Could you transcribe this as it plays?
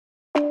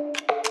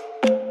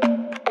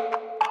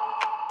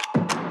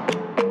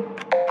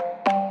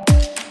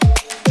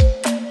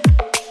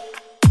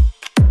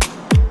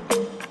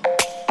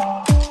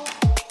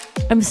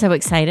I'm so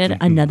excited.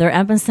 Another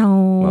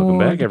episode. Welcome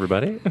back,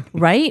 everybody.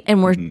 Right?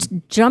 And we're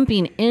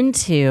jumping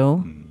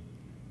into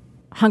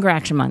Hunger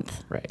Action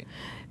Month. Right.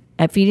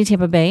 At Feeding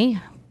Tampa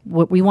Bay,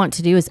 what we want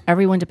to do is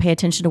everyone to pay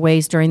attention to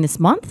ways during this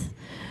month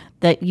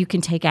that you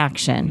can take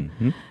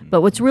action.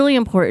 But what's really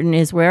important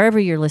is wherever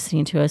you're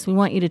listening to us, we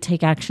want you to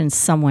take action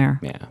somewhere.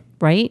 Yeah.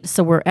 Right?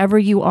 So wherever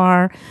you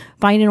are,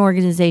 find an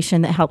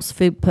organization that helps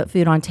put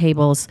food on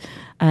tables.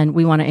 And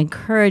we want to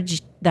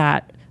encourage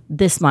that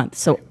this month.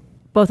 So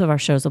both of our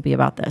shows will be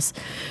about this.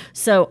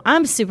 So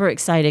I'm super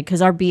excited because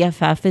our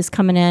BFF is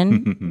coming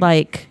in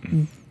like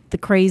the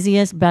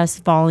craziest,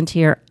 best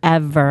volunteer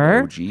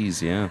ever. Oh,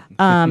 geez, yeah.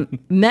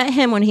 Met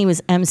him when he was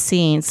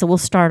emceeing. So we'll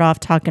start off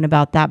talking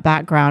about that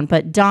background.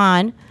 But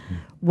Don,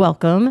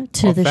 welcome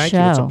to the thank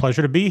show. you. It's a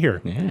pleasure to be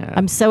here. Yeah.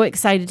 I'm so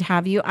excited to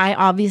have you.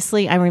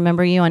 I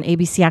remember you on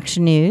ABC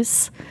Action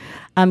News.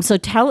 So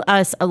tell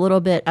us a little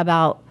bit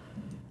about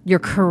your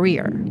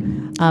career,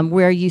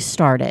 where you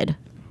started.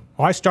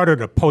 Well, I started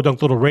at a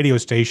podunk little radio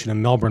station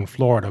in Melbourne,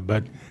 Florida,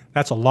 but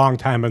that's a long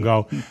time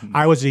ago.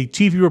 I was a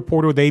TV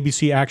reporter with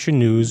ABC Action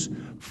News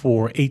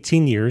for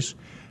 18 years.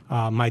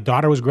 My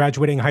daughter was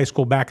graduating high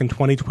school back in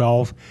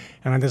 2012,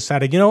 and I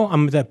decided,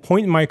 I'm at that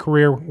point in my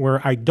career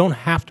where I don't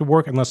have to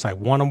work unless I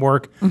want to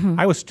work.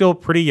 I was still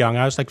pretty young.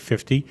 I was like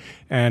 50,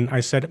 and I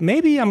said,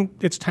 maybe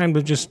it's time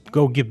to just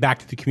go give back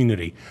to the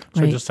community.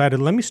 So I decided,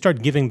 let me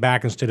start giving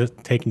back instead of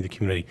taking to the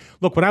community.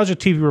 Look, when I was a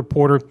TV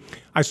reporter,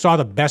 I saw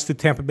the best that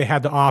Tampa Bay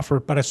had to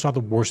offer, but I saw the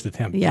worst that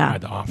Tampa Bay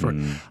had to offer.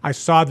 I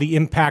saw the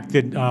impact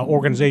that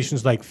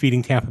organizations like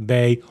Feeding Tampa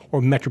Bay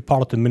or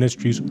Metropolitan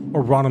Ministries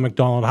or Ronald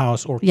McDonald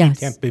House or Keep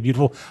Tampa Bay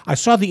Beautiful, I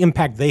saw the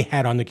impact they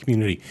had on the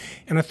community.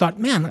 And I thought,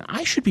 man,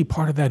 I should be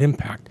part of that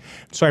impact.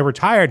 So I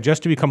retired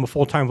just to become a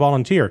full-time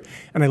volunteer.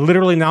 And I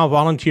literally now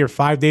volunteer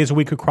 5 days a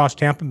week across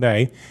Tampa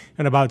Bay.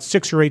 And about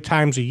 6 or 8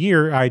 times a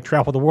year, I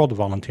travel the world to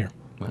volunteer.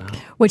 Wow.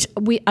 Which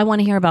I want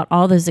to hear about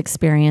all those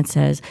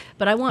experiences,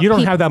 but I want you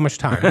don't have that much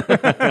time.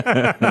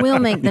 We'll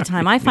make the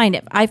time. I find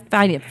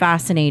it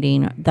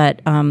fascinating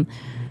that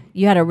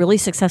you had a really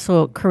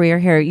successful career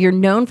here. You're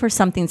known for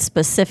something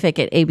specific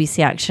at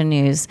ABC Action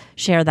News.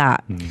 Share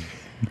that.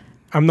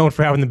 I'm known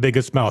for having the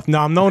biggest mouth. No,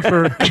 I'm known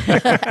for...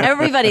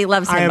 Everybody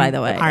loves him, by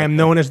the way. I am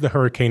known as the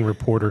hurricane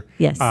reporter.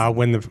 Yes.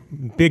 When the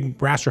big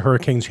rash of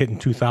hurricanes hit in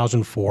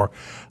 2004,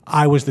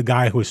 I was the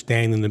guy who was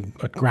staying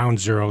at ground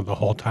zero the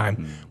whole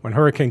time. When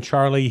Hurricane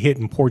Charlie hit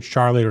in Port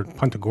Charlotte or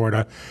Punta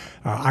Gorda,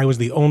 I was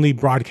the only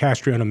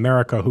broadcaster in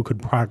America who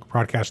could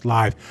broadcast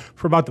live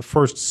for about the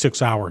first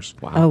 6 hours.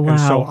 Wow. Oh, wow. And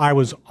so I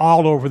was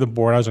all over the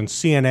board. I was on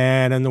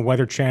CNN and the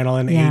Weather Channel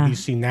and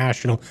ABC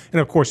National and,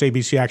 of course,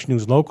 ABC Action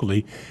News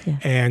locally. Yeah.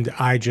 And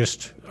I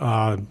just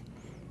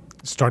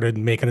started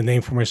making a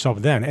name for myself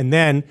then. And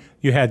then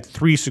you had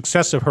 3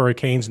 successive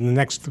hurricanes in the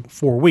next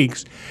 4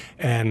 weeks,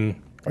 and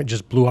I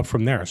just blew up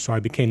from there. So I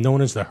became known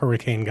as the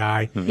hurricane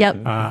guy.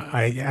 Yep.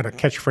 I had a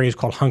catchphrase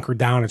called hunker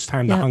down. It's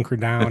time to hunker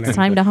down. It's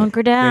time to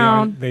hunker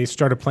down. They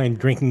started playing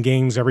drinking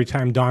games every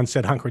time Don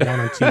said hunker down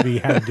on TV.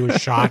 Had to do a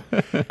shot.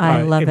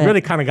 I love it. It really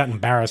kind of got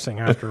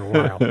embarrassing after a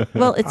while.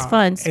 Well, it's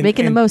fun. It's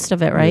making the most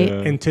of it, right?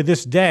 Yeah. And to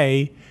this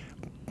day,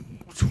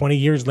 20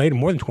 years later,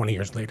 more than 20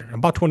 years later,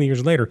 about 20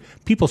 years later,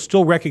 people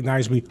still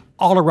recognize me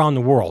all around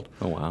the world.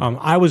 Oh, wow.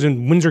 I was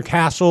in Windsor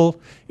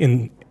Castle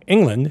in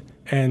England,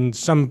 and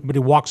somebody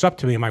walks up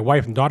to me, my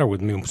wife and daughter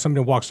with me,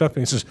 somebody walks up to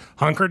me and says,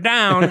 hunker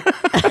down.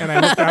 And I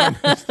looked at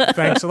him,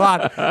 thanks a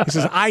lot. He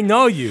says, I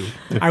know you.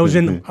 I was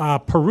in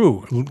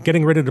Peru,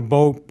 getting ready to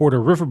board a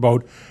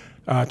riverboat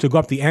to go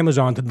up the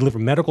Amazon to deliver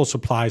medical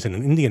supplies in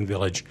an Indian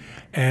village.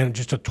 And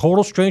just a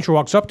total stranger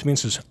walks up to me and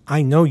says,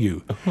 I know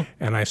you.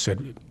 And I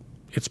said,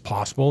 it's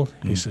possible.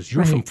 He says,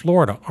 you're from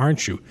Florida,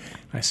 aren't you?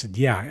 I said,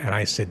 yeah. And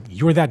I said,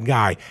 you're that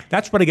guy.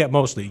 That's what I get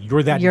mostly.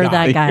 You're that guy. You're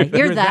that guy.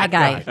 You're that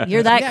guy.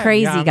 You're that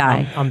crazy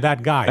guy. I'm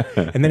that guy.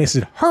 And then he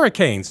said,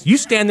 hurricanes. You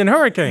stand in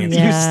hurricanes.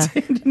 Yeah.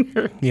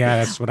 Yeah,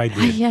 that's what I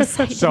do. Yes,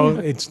 I So do.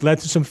 it's led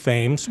to some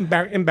fame, some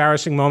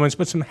embarrassing moments,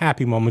 but some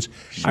happy moments.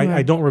 Sure.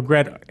 I don't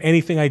regret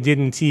anything I did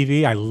in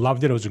TV. I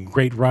loved it. It was a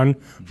great run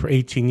for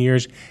 18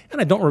 years.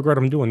 And I don't regret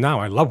what I'm doing now.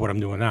 I love what I'm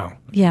doing now.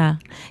 Yeah.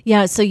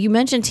 Yeah. So you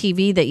mentioned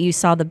TV, that you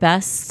saw the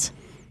best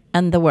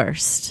and the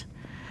worst.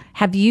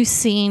 Have you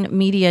seen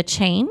media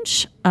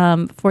change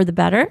for the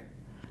better?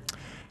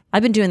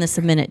 I've been doing this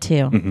a minute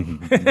too.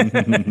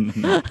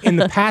 In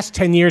the past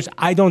 10 years,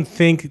 I don't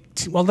think,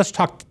 let's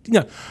talk,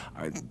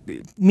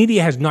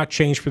 media has not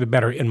changed for the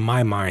better in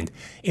my mind.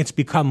 It's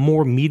become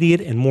more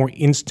immediate and more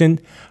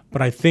instant,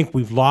 but I think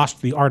we've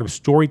lost the art of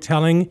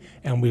storytelling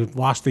and we've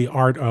lost the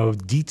art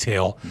of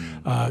detail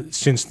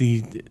since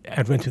the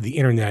advent of the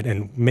internet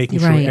and making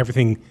sure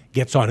everything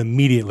gets on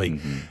immediately.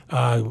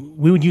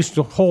 We would used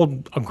to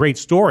hold a great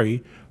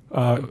story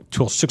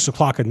till 6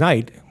 o'clock at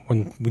night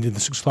when we did the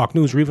 6 o'clock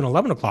news or even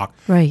 11 o'clock.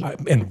 Right.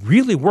 And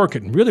really work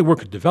it,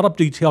 develop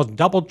details,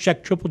 double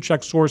check, triple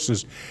check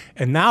sources.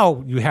 And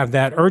now you have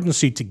that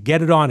urgency to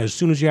get it on as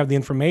soon as you have the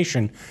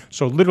information.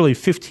 So literally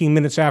 15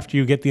 minutes after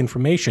you get the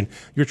information,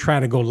 you're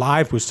trying to go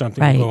live with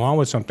something, Right. go on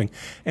with something.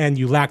 And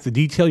you lack the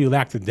detail, you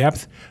lack the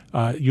depth,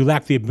 you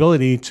lack the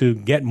ability to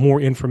get more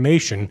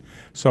information.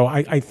 So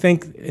I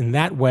think in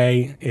that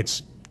way,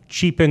 it's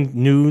cheapened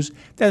news.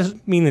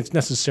 Doesn't mean it's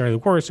necessarily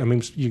worse. I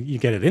mean, you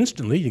get it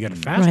instantly, you get it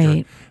faster,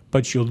 Right.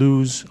 but you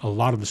lose a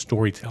lot of the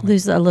storytelling.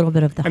 Lose a little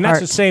bit of the And heart.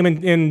 that's the same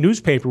in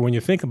newspaper when you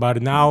think about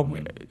it. Now,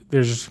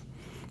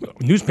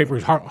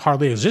 newspapers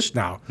hardly exist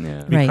now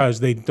Yeah.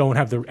 because they don't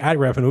have the ad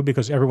revenue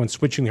because everyone's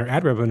switching their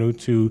ad revenue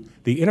to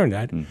the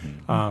internet.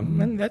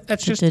 And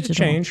that's just a digital.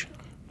 change.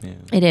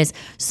 It is.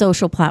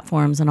 Social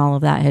platforms and all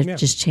of that has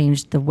just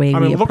changed the way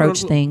we look,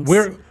 approach things.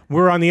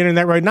 We're on the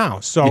internet right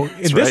now, so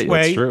in this right,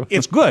 way, that's true.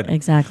 it's good.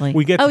 Exactly.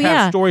 We get to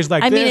have stories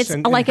like I this. mean, it's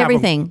and like have 'em.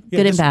 everything,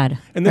 good and bad.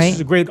 And this right?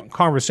 is a great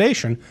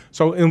conversation.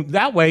 So in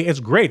that way, it's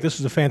great. This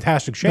is a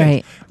fantastic change.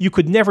 Right. You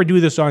could never do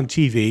this on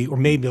TV, or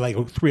maybe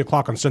like 3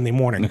 o'clock on Sunday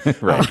morning.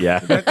 Right. Yeah.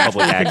 Public You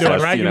can access. do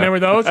it, right? You remember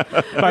those?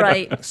 But,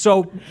 Right.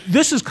 So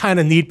this is kind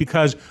of neat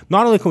because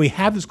not only can we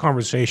have this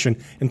conversation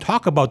and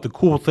talk about the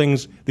cool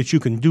things that you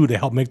can do to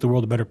help make the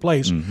world a better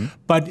place,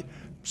 but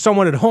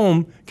someone at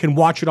home can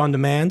watch it on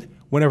demand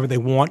whenever they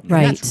want. And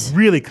Right. that's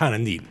really kind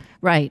of neat.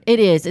 Right. It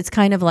is. It's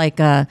kind of like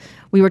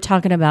we were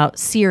talking about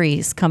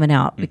series coming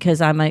out because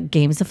I'm a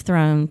Game of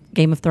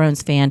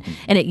Thrones fan,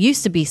 and it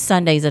used to be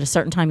Sundays at a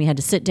certain time you had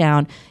to sit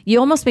down. You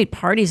almost made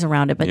parties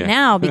around it, but Yeah.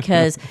 now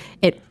because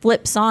it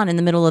flips on in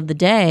the middle of the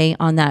day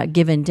on that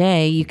given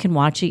day, you can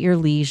watch at your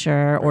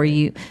leisure, or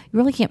you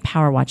really can't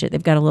power watch it.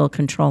 They've got a little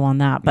control on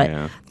that, but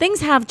Yeah. things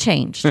have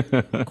changed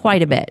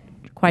quite a bit.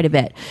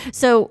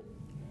 So,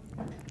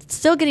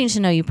 still getting to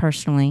know you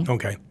personally.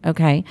 Okay.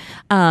 Okay.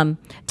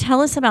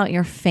 Tell us about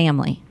your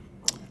family.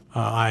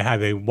 I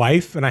have a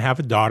wife and I have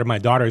a daughter. My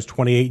daughter is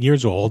 28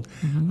 years old.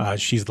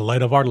 She's the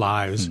light of our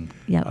lives.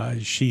 Yep.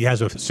 She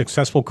has a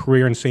successful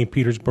career in St.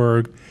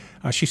 Petersburg.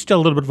 She's still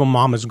a little bit of a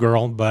mama's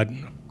girl, but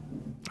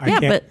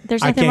But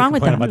there's I nothing can't wrong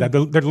with complain that. about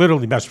that. They're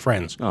literally best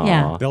friends.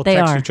 Yeah, They'll they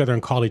text are. each other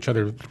and call each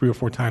other 3 or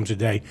 4 times a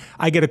day.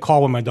 I get a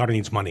call when my daughter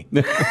needs money.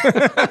 Well,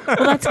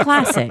 that's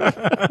classic.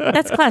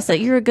 That's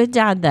classic. You're a good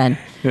dad then.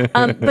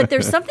 But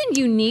there's something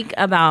unique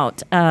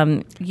about you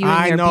and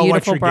I your know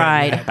what beautiful you're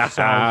bride.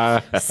 getting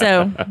at.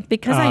 So,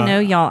 because I know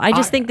y'all, I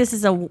just think this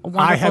is a I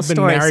wonderful have been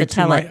story. So married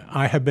tell it.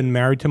 I have been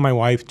married to my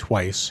wife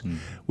twice.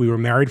 We were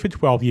married for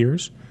 12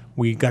 years.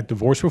 We got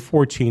divorced for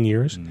 14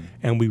 years,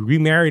 and we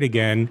remarried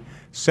again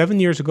 7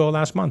 years ago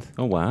last month.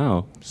 Oh,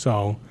 wow.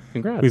 So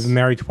Congrats. we've been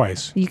married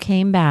twice. You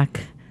came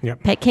back.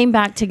 Yep. Came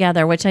back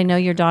together, which I know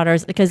your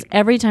daughters, because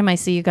every time I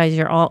see you guys,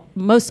 you're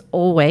most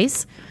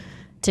always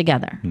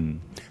together.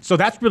 So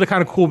that's really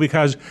kind of cool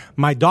because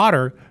my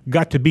daughter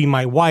got to be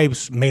my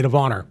wife's maid of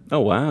honor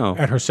Oh, wow.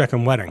 at her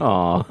second wedding.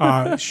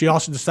 Aw. She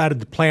also decided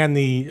to plan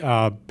the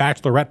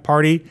bachelorette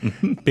party.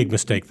 Big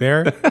mistake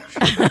there.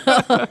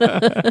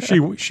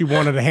 She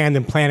wanted a hand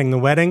in planning the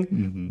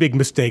wedding. Big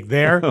mistake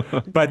there.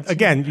 But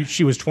again,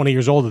 she was 20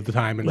 years old at the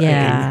time and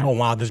Yeah. thinking, oh,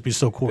 wow, this would be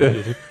so cool.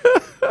 to do.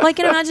 Well, I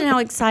can imagine how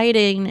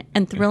exciting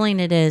and thrilling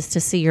it is to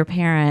see your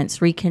parents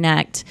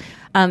reconnect.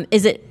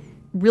 Is it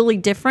really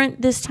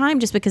different this time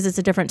just because it's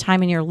a different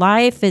time in your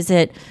life? Is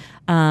it,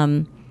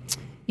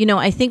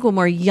 I think when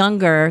we're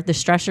younger, the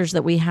stressors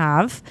that we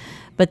have,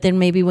 but then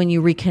maybe when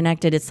you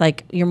reconnected, it's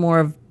like you're more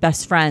of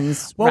best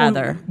friends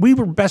rather. We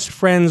were best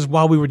friends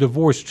while we were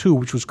divorced too,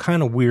 which was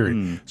kind of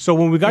weird. So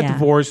when we got Yeah.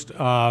 divorced,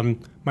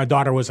 my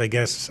daughter was, I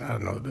guess, I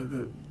don't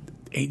know,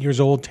 8 years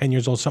old, 10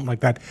 years old, something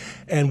like that.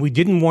 And we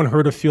didn't want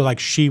her to feel like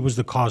she was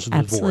the cause of the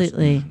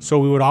Absolutely. divorce. So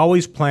we would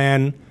always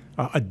plan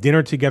a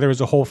dinner together as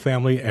a whole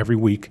family every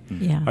week,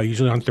 Yeah.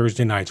 Usually on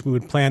Thursday nights. We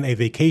would plan a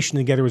vacation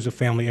together as a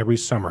family every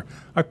summer,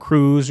 a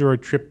cruise or a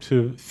trip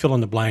to fill in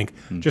the blank,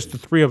 just the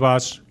three of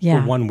us Yeah.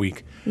 for 1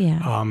 week.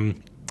 Yeah.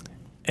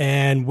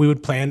 And we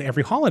would plan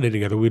every holiday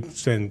together. We'd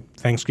spend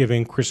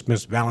Thanksgiving,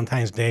 Christmas,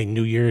 Valentine's Day,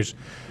 New Year's,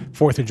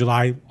 4th of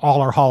July.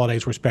 All our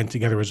holidays were spent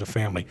together as a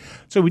family.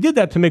 So we did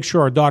that to make sure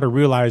our daughter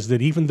realized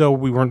that even though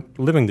we weren't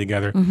living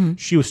together,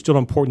 she was still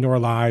important to our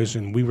lives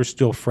and we were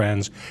still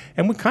friends.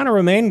 And we kind of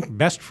remained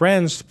best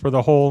friends for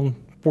the whole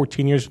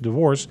 14 years of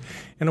divorce.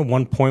 And at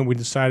one point we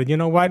decided, you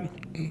know what?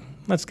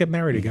 Let's get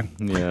married again.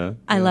 Yeah.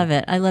 I love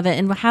it. I love it.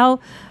 And how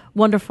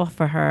wonderful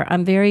for her.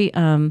 I'm very,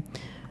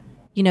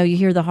 you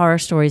hear the horror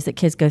stories that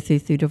kids go through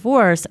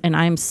divorce. And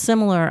I'm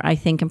similar, I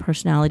think, in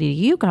personality to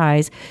you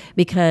guys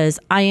because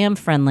I am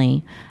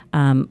friendly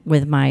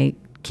with my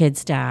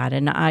kid's dad.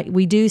 And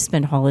we do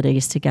spend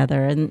holidays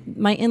together. And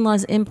my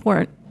in-laws'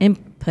 input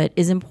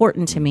is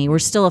important to me. We're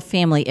still a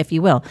family, if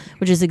you will,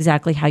 which is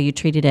exactly how you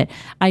treated it.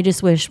 I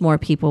just wish more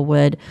people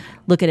would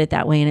look at it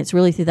that way. And it's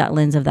really through that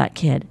lens of that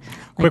kid.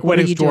 Like, Quick what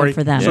are wedding you story. doing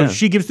for them? So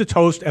she gives the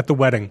toast at the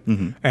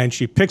wedding, and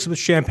she picks up the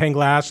champagne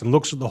glass and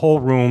looks at the whole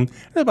room.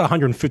 There's about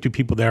 150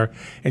 people there,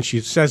 and she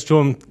says to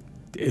him,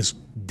 as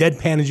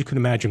deadpan as you can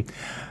imagine,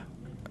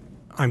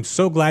 I'm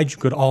so glad you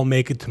could all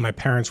make it to my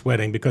parents'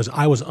 wedding because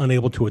I was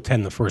unable to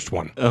attend the first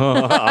one.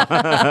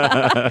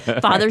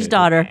 Father's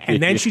daughter.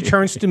 And then she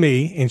turns to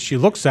me and she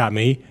looks at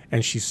me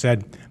and she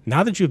said,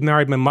 now that you've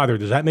married my mother,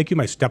 does that make you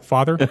my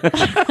stepfather?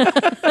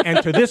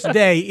 And to this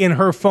day, in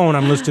her phone,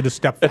 I'm listed as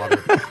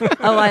stepfather.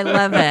 Oh, I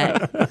love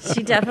it.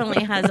 She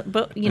definitely has,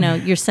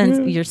 your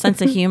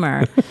sense of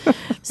humor.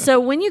 So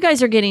when you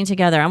guys are getting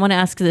together, I want to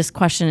ask this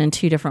question in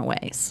two different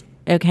ways.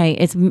 Okay,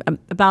 it's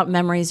about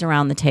memories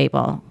around the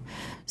table.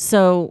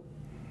 So,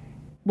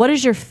 what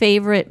is your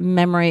favorite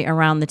memory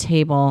around the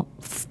table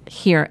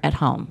here at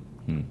home?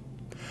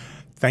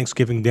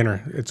 Thanksgiving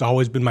dinner. It's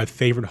always been my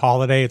favorite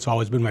holiday. It's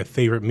always been my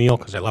favorite meal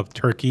because I love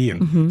turkey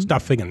and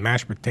stuffing and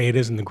mashed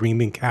potatoes and the green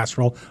bean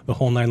casserole, the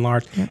whole nine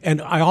yards. Yep.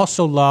 And I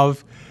also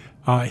love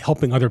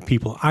helping other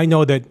people. I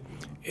know that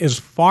as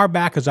far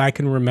back as I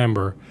can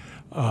remember,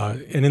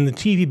 and in the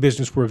TV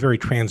business, we're a very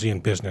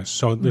transient business.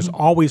 So there's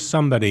always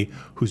somebody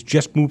who's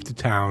just moved to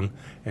town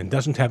and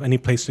doesn't have any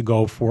place to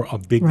go for a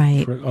big...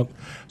 Right.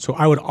 So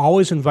I would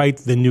always invite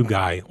the new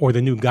guy or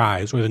the new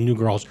guys or the new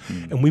girls,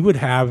 and we would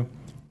have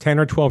 10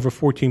 or 12 or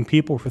 14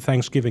 people for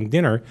Thanksgiving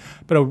dinner,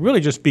 but it would really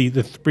just be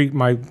the three,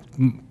 my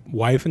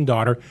wife and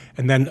daughter,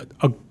 and then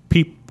a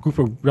group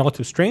of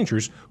relative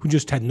strangers who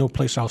just had no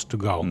place else to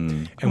go.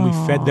 And we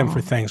fed them for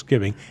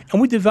Thanksgiving.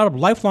 And we developed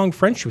lifelong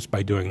friendships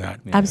by doing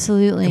that. Yeah.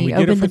 Absolutely. And we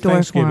did it for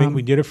Thanksgiving.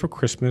 We did it for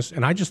Christmas.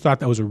 And I just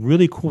thought that was a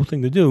really cool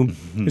thing to do,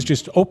 is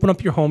just open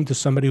up your home to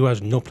somebody who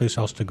has no place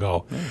else to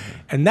go.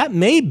 And that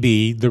may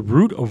be the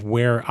root of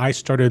where I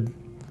started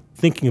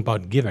thinking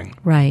about giving.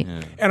 Right.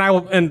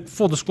 Yeah. And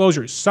full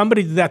disclosure,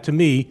 somebody did that to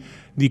me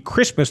the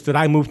Christmas that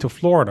I moved to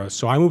Florida.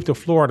 So I moved to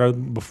Florida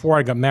before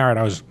I got married.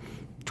 I was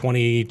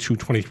 22,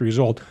 23 years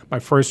old, my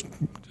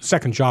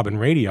second job in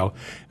radio.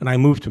 And I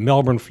moved to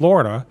Melbourne,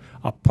 Florida,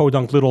 a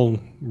podunk little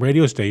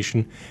radio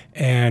station.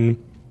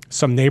 And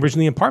some neighbors in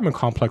the apartment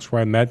complex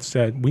where I met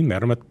we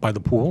met them by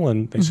the pool.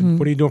 And they said,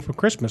 what are you doing for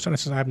Christmas? And I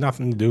said, I have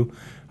nothing to do.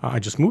 I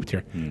just moved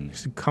here. They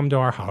said, come to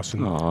our house.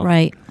 And,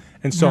 right.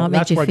 And so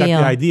that's where I got the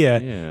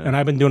idea. Yeah. And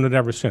I've been doing it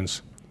ever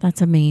since.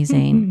 That's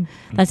amazing.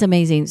 That's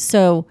amazing.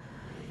 So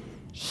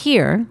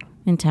here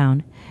in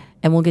town,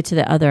 and we'll get to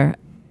the other,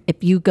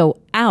 if you go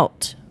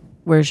out,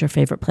 where's your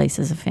favorite place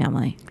as a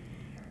family?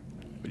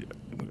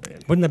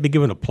 Wouldn't that be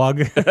giving a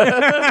plug?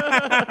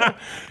 I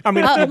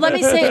mean,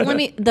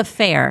 the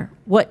fair.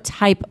 What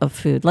type of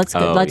food? Let's do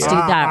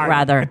that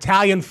rather.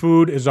 Italian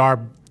food is our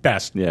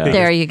best. Yeah.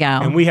 There you go.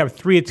 And we have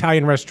 3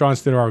 Italian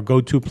restaurants that are our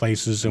go-to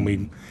places, and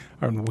we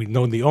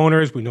know the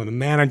owners, we know the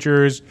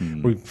managers,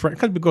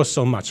 because we go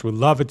so much. We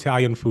love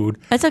Italian food.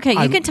 That's okay.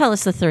 You can tell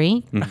us the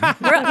 3. No,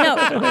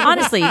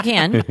 honestly, you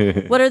can.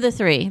 What are the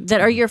 3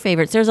 that are your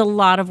favorites? There's a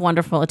lot of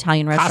wonderful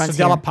Italian restaurants Casa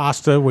della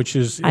Pasta, which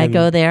is I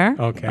go there.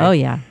 Okay. Oh,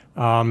 yeah.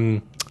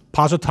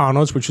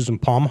 Positano's, which is in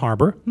Palm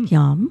Harbor.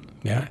 Yum.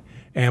 Yeah.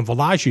 And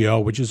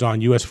Villaggio, which is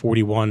on US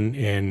 41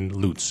 in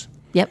Lutz.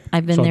 Yep,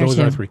 I've been there too. So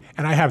those are 3.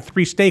 And I have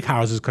 3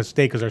 steakhouses because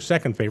steak is our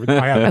second favorite.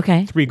 I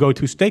have 3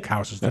 go-to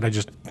steakhouses that I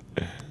just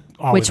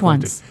always Which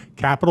ones?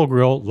 Capital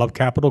Grill, love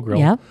Capital Grill.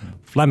 Yep.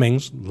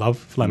 Fleming's, love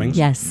Fleming's.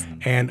 Yes.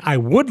 And I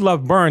would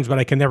love Burns, but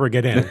I can never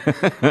get in.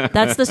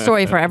 That's the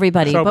story for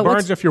everybody. So but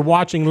Burns, if you're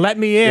watching, let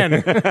me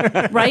in.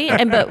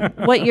 Right? But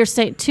what you're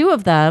saying, 2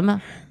 of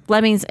them,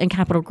 Fleming's and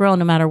Capital Grill,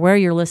 no matter where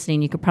you're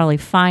listening, you could probably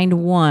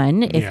find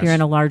one if you're in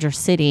a larger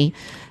city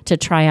to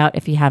try out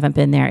if you haven't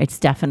been there. It's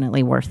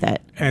definitely worth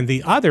it. And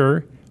the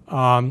other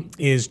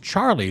is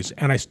Charlie's.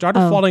 And I started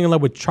falling in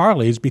love with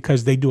Charlie's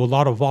because they do a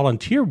lot of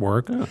volunteer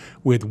work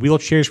with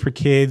Wheelchairs for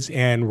Kids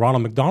and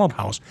Ronald McDonald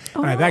House.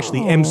 And I've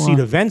actually emceed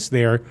events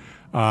there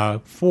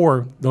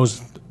for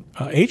those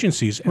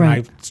agencies. And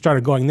I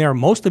started going there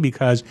mostly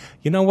because,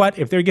 you know what?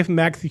 If they're giving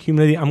back to the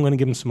community, I'm going to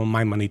give them some of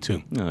my money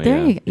too. Oh,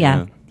 there you go.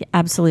 Yeah,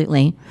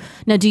 absolutely.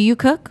 Now, do you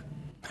cook?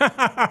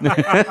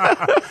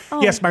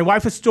 Yes, my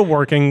wife is still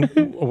working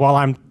while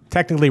I'm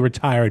technically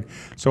retired,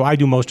 so I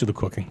do most of the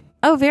cooking.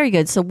 Oh, very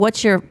good. So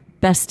what's your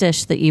best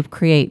dish that you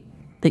create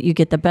that you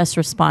get the best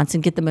response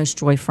and get the most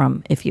joy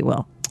from, if you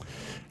will?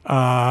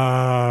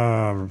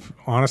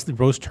 Honestly,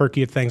 roast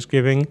turkey at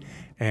Thanksgiving,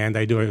 and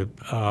I do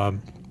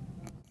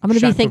I'm going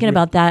to be thinking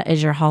about that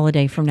as your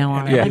holiday from now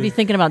on. I'm going to be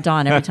thinking about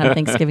Dawn every time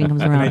Thanksgiving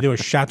comes around. And I do a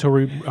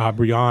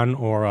Chateaubriand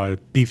or a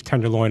beef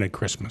tenderloin at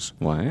Christmas.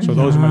 Wow. So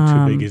those are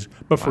my 2 biggies.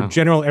 But for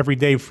general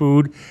everyday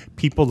food,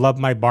 people love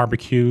my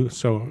barbecue.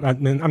 So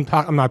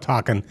I'm not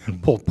talking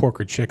pulled pork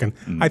or chicken.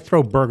 I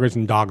throw burgers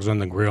and dogs on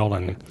the grill,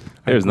 and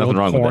there's nothing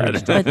wrong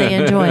with that. But they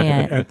enjoy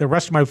it. The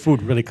rest of my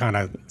food really kind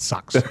of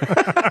sucks.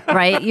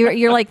 Right?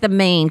 You're like the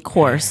main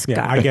course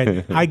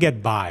guy. I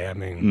get by. I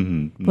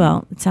mean,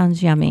 well, it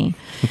sounds yummy.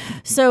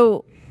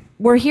 So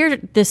we're here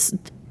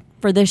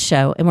for this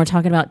show, and we're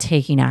talking about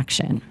taking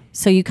action.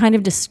 So you kind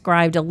of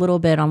described a little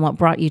bit on what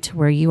brought you to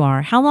where you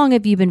are. How long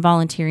have you been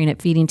volunteering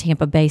at Feeding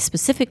Tampa Bay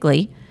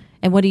specifically,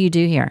 and what do you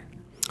do here?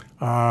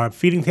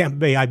 Feeding Tampa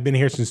Bay, I've been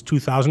here since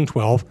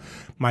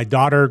 2012. My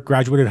daughter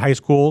graduated high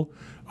school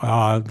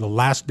The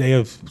last day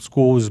of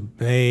school was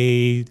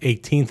May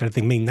 18th. I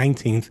think May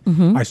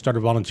 19th, I started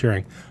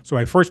volunteering. So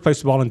my first place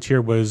to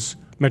volunteer was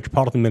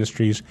Metropolitan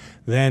Ministries,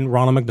 then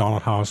Ronald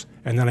McDonald House,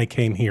 and then I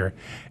came here.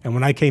 And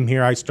when I came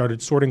here, I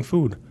started sorting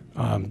food,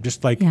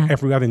 just like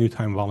every other New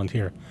Time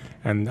volunteer.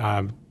 And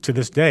to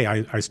this day,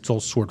 I still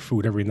sort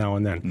food every now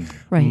and then.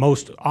 Right.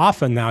 Most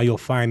often now, you'll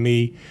find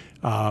me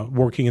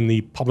working in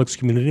the Publix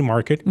community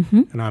market,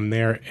 and I'm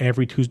there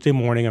every Tuesday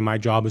morning, and my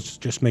job is to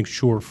just make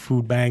sure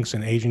food banks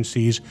and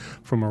agencies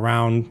from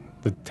around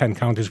the 10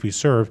 counties we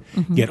serve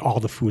get all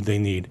the food they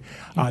need.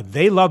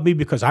 They love me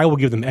because I will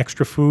give them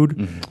extra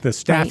food. The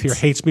staff here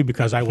hates me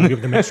because I will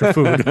give them extra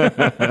food. But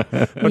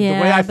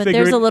but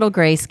there's a little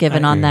grace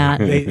given on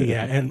that.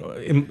 And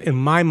in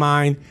my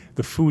mind,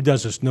 the food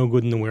does us no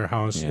good in the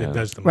warehouse. It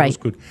does the most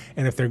good.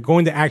 And if they're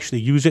going to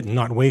actually use it and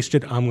not waste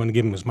it, I'm going to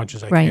give them as much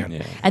as I can.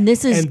 Yeah. And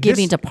this is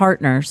giving to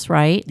partners,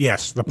 right?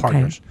 Yes, the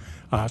partners.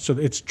 So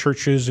it's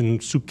churches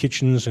and soup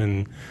kitchens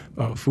and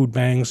food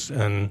banks,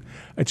 and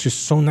it's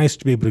just so nice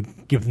to be able to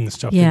give them the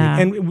stuff they need.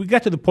 And we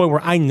got to the point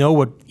where I know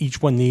what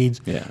each one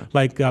needs. Yeah.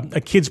 Like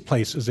a kid's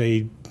place is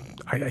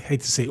I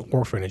hate to say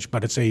orphanage,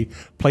 but it's a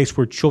place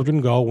where children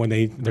go when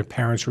their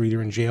parents are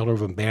either in jail or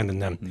have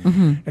abandoned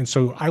them. And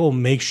so I will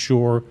make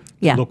sure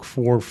to look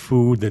for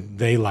food that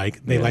they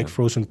like. They like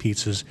frozen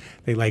pizzas.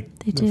 They like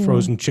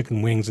frozen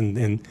chicken wings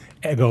and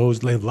Eggos.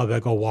 They love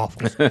Eggo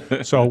waffles.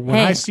 So when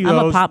I see those,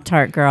 I'm a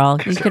Pop-Tart girl.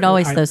 You could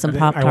always throw some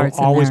Pop-Tarts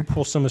in there. I will always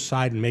pull some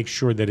aside and make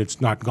sure that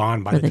it's not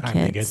gone by the time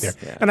they get there.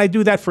 Yeah. And I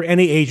do that for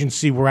any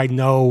agency where I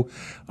know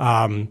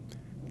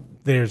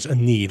there's a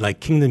need. Like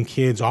Kingdom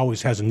Kids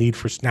always has a need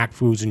for snack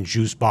foods and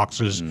juice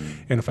boxes,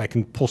 and if I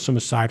can pull some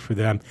aside for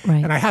them.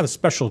 And I have a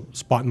special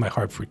spot in my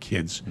heart for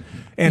kids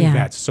and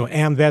vets. So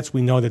AMVETS,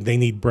 we know that they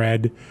need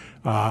bread.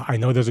 I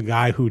know there's a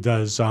guy who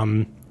does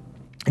an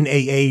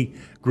AA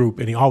group,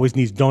 and he always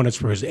needs donuts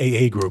for his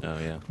AA group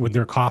with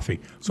their coffee.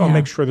 So I'll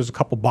make sure there's a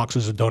couple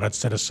boxes of donuts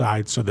set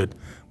aside so that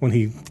when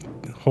he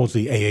holds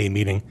the AA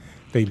meeting,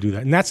 they do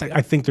that. And that's,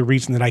 I think, the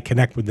reason that I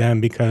connect with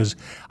them, because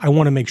I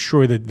want to make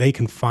sure that they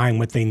can find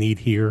what they need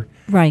here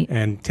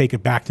and take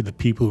it back to the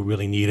people who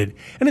really need it.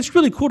 And it's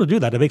really cool to do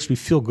that. It makes me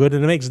feel good,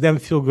 and it makes them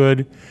feel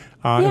good.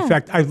 In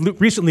fact, I've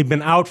recently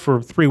been out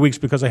for 3 weeks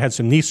because I had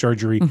some knee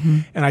surgery,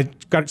 and I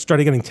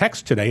started getting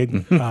texts today.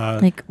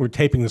 We're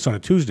taping this on a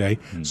Tuesday,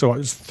 so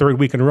it's the third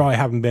week in a row I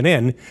haven't been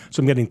in. So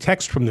I'm getting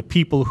texts from the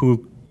people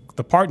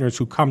the partners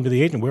who come to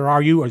the agent. Where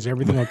are you? Is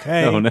everything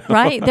okay? Oh, no.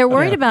 Right. They're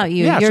worried about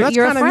you.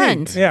 You're a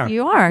friend. Yeah,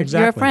 you are. Exactly.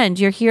 You're a friend.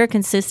 You're here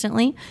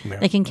consistently. Yeah.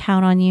 They can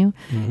count on you.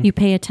 You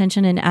pay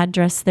attention and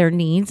address their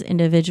needs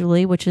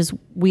individually, which is,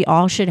 we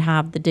all should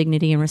have the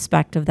dignity and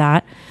respect of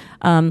that.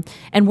 And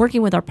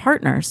working with our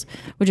partners,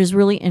 which is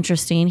really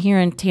interesting. Here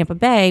in Tampa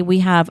Bay, we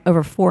have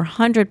over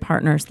 400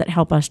 partners that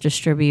help us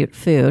distribute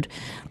food.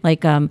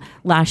 Like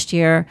last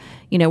year,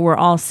 we're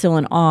all still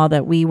in awe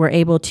that we were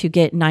able to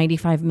get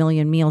 95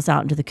 million meals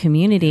out into the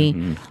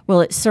community.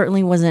 Well, it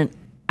certainly wasn't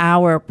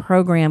our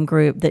program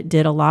group that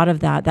did a lot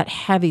of that. That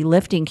heavy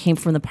lifting came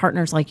from the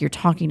partners like you're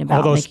talking about.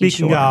 Although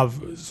speaking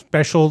of,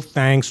 special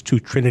thanks to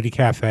Trinity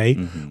Cafe,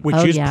 which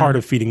is part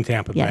of Feeding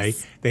Tampa Bay.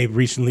 They've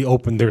recently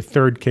opened their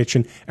third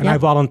kitchen, and I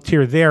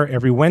volunteer there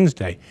every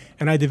Wednesday.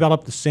 And I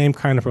developed the same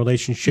kind of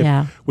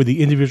relationship with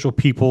the individual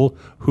people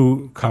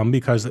who come,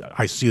 because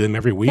I see them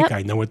every week.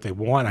 I know what they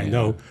want. I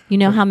know. You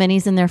know how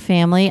many's in their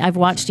family. I've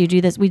watched you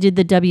do this. We did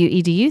the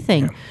WEDU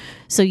thing. Yeah.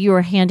 So you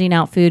were handing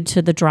out food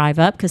to the drive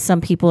up, because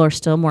some people are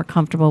still more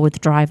comfortable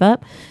with drive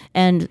up,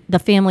 and the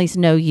families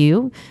know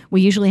you. We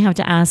usually have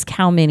to ask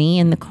how many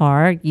in the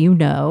car,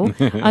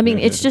 I mean,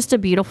 it's just a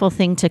beautiful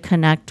thing to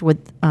connect with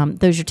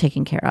those you're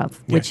taking care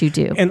of, which you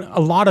do. And a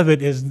lot of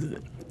it is,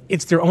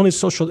 it's their only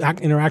social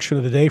interaction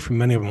of the day for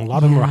many of them. A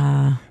lot of them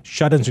are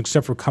shut-ins,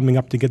 except for coming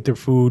up to get their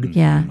food.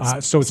 Yeah.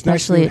 So it's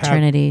especially nice to at have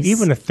Trinity's.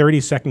 Even a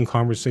 30-second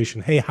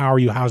conversation. Hey, how are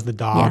you? How's the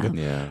dog?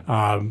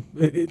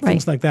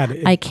 Things like that.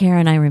 I care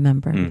and I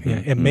remember.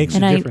 It makes a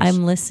difference.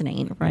 I'm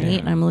listening, right?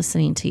 And I'm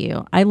listening to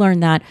you. I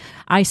learned that.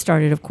 I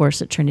started, of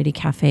course, at Trinity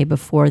Cafe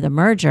before the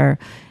merger,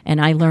 and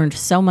I learned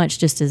so much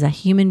just as a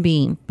human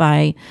being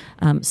by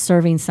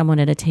serving someone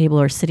at a table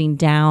or sitting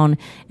down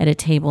at a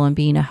table and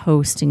being a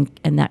host,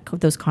 and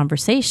those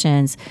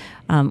conversations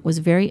was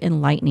very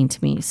enlightening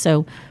to me.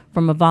 So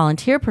from a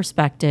volunteer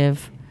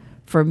perspective,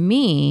 for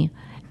me,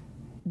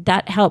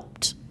 that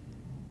helped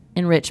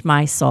enrich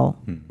my soul,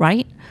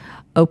 right?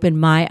 Open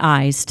my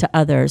eyes to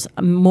others,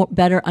 a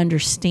better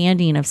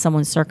understanding of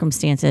someone's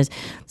circumstances.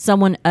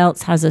 Someone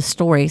else has a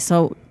story.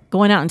 So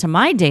going out into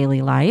my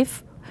daily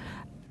life,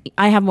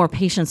 I have more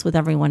patience with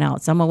everyone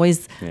else. I'm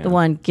always the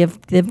one, give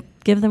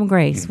them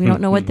grace. We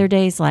don't know what their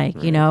day's like,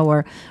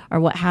 or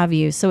what have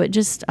you. So it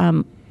just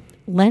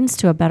lends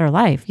to a better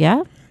life,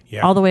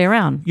 all the way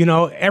around.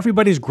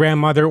 Everybody's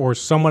grandmother or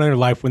someone in their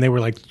life, when they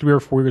were like 3 or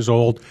 4 years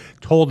old,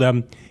 told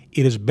them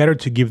it is better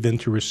to give than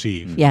to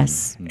receive.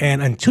 Yes.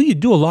 And until you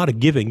do a lot of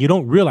giving, you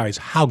don't realize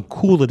how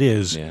cool it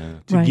is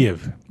to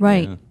give.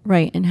 Right,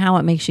 right. And how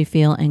it makes you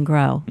feel and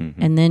grow.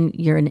 And then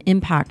you're an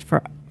impact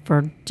for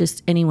for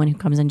just anyone who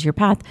comes into your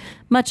path,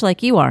 much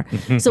like you are.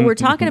 So we're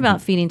talking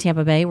about Feeding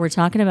Tampa Bay. We're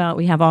talking about,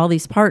 we have all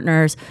these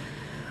partners.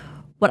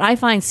 What I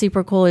find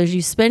super cool is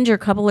you spend your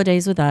couple of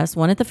days with us,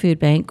 one at the food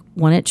bank,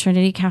 one at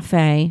Trinity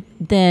Cafe.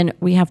 Then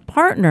we have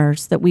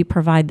partners that we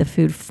provide the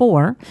food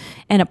for.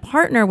 And a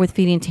partner with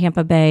Feeding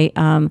Tampa Bay,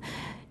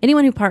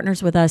 anyone who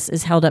partners with us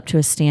is held up to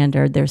a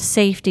standard. There's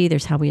safety,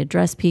 there's how we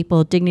address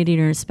people, dignity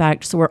and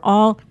respect. So we're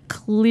all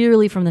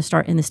clearly from the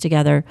start in this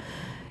together.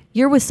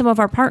 You're with some of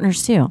our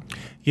partners too.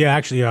 Yeah,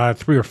 actually,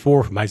 3 or 4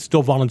 of them. I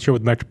still volunteer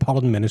with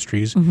Metropolitan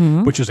Ministries,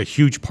 which is a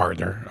huge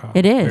partner.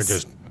 It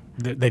is.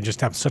 They just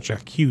have such a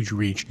huge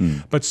reach.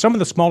 But some of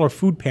the smaller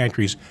food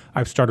pantries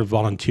I've started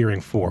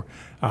volunteering for.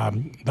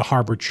 The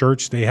Harbor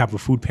Church, they have a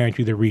food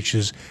pantry that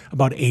reaches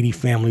about 80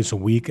 families a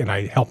week, and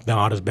I help them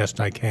out as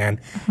best I can.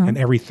 And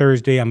every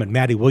Thursday, I'm at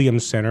Maddie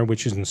Williams Center,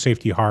 which is in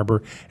Safety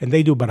Harbor, and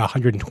they do about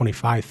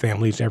 125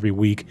 families every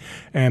week.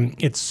 And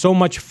it's so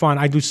much fun.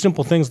 I do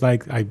simple things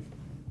like I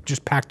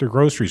just pack their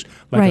groceries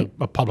like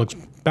a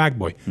Publix bag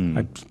boy.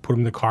 I put them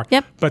in the car.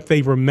 Yep. But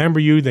they remember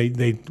you.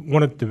 They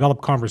want to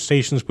develop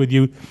conversations with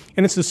you.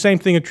 And it's the same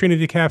thing at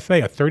Trinity Cafe.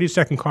 A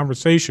 30-second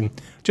conversation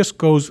just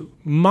goes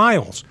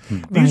miles.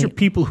 These are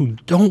people who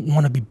don't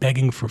want to be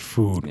begging for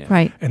food. Yeah.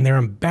 Right. And they're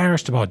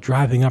embarrassed about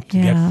driving up to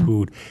get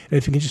food. And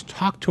if you can just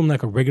talk to them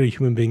like a regular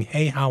human being,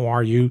 hey, how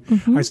are you?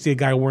 I see a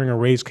guy wearing a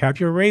Rays cap.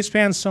 You're a Rays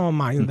fan? So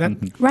am I.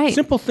 And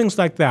simple things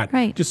like that.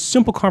 Right. Just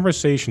simple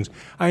conversations.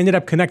 I ended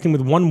up connecting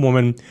with one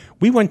woman.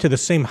 We went to the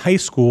same high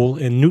school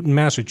in Newton,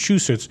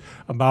 Massachusetts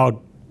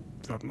about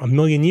a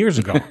million years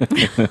ago.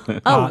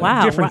 Oh,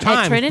 wow. Different At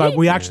times, Trinity? but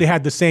we actually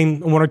had the same,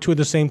 1 or 2 of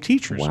the same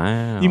teachers.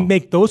 Wow. You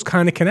make those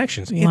kind of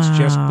connections. It's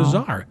just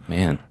bizarre.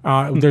 Man.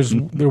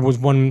 There was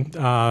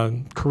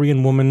one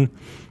Korean woman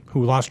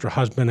who lost her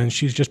husband, and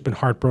she's just been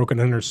heartbroken,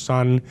 and her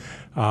son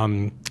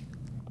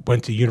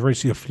went to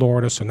University of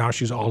Florida, so now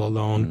she's all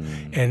alone,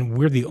 and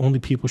we're the only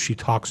people she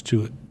talks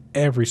to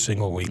every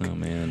single week. Oh,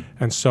 man.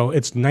 And so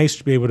it's nice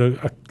to be able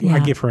to, I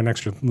give her an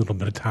extra little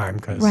bit of time.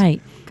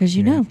 Because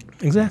you know.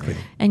 Exactly.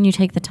 And you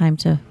take the time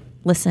to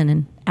listen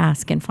and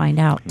ask and find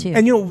out too.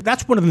 And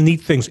that's one of the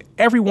neat things.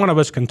 Every one of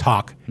us can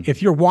talk.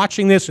 If you're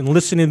watching this and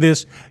listening to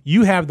this,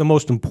 you have the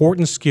most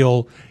important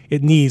skill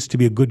it needs to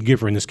be a good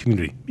giver in this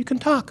community. You can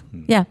talk.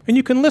 Yeah. And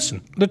you can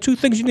listen. The 2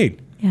 things you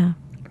need. Yeah.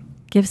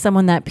 Give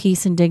someone that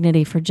peace and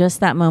dignity for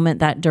just that moment,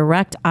 that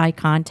direct eye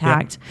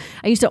contact.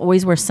 I used to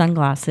always wear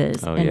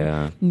sunglasses. Oh, and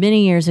yeah.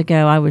 Many years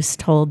ago, I was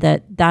told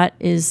that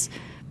is,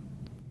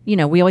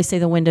 we always say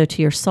the window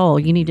to your soul.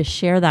 You need to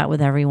share that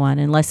with everyone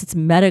unless it's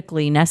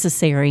medically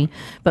necessary.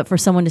 But for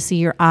someone to see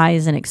your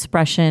eyes and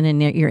expression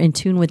and you're in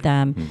tune with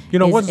them it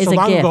wasn't so a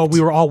long gift. ago we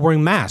were all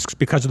wearing masks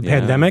because of the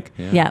pandemic.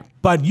 Yeah.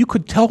 But you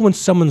could tell when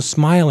someone's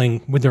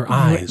smiling with their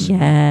eyes.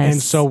 Yes.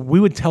 And so we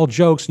would tell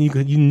jokes,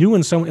 and you knew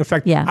when someone, in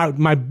fact,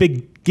 my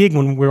big gig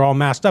when we were all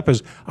masked up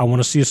is, I want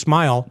to see a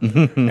smile.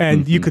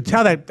 And you could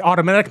tell that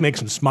automatically makes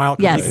them smile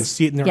because you can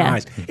see it in their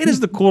eyes. It is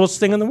the coolest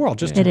thing in the world.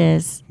 Just it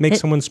is. Make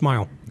someone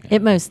smile.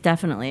 It most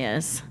definitely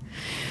is.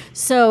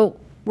 So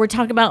we're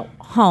talking about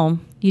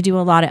home. You do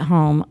a lot at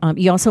home.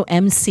 You also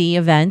MC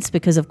events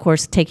because, of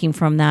course, taking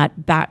from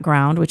that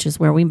background, which is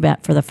where we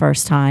met for the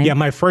first time. Yeah,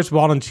 my first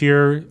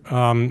volunteer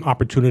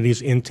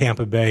opportunities in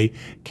Tampa Bay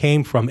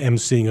came from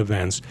MCing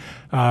events.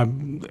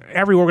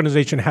 Every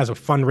organization has a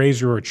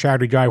fundraiser or a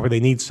charity drive where they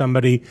need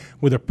somebody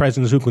with a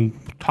presence who can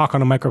talk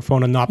on a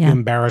microphone and not be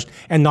embarrassed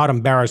and not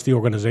embarrass the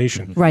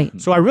organization. Right.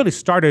 So I really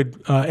started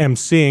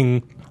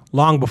MCing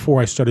long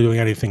before I started doing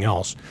anything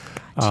else.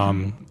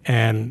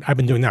 And I've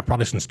been doing that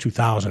probably since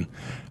 2000.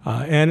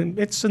 And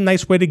it's a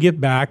nice way to give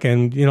back.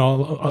 And,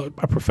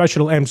 a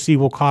professional MC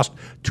will cost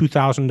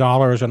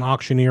 $2,000. An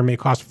auctioneer may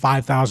cost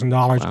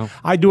 $5,000. Wow.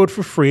 I do it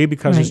for free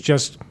because it's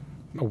just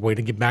a way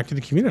to give back to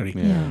the community.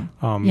 Yeah.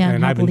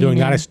 And I've been doing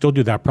that. I still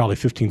do that probably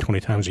 15, 20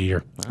 times a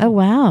year. Oh,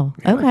 wow.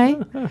 Okay.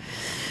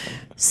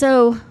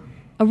 So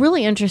a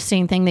really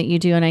interesting thing that you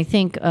do, and I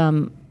think,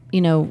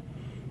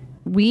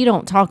 we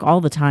don't talk all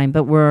the time,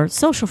 but we're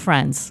social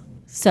friends.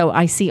 So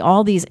I see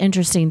all these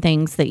interesting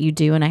things that you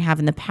do, and I have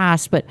in the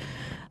past, but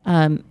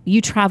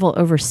you travel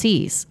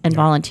overseas and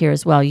volunteer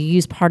as well. You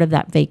use part of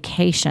that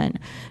vacation.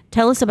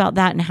 Tell us about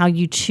that and how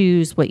you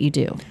choose what you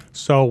do.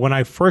 So when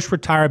I first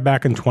retired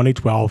back in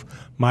 2012,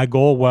 my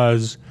goal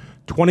was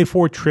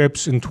 24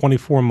 trips in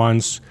 24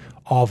 months,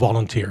 all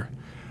volunteer.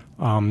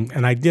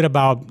 And I did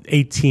about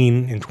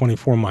 18 in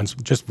 24 months,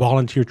 just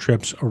volunteer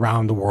trips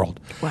around the world.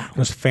 Wow. It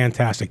was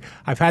fantastic.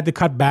 I've had to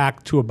cut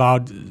back to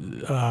about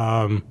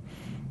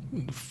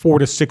 4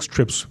 to 6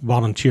 trips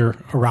volunteer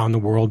around the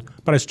world,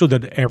 but I still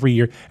did it every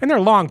year. And they're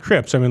long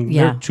trips. I mean,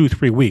 they're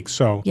 2-3 weeks.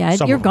 So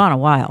you're gone a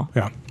while.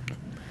 Yeah.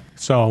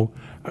 So,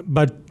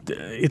 but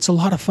it's a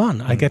lot of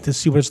fun. I get to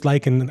see what it's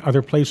like in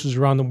other places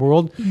around the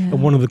world. Yeah.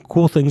 And one of the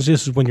cool things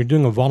is when you're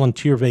doing a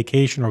volunteer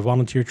vacation or a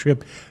volunteer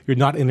trip, you're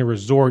not in a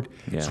resort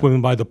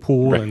swimming by the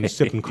pool and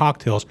sipping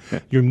cocktails.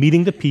 You're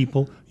meeting the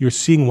people. You're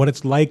seeing what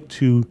it's like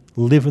to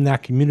live in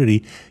that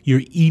community.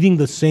 You're eating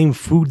the same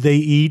food they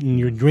eat, and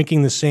you're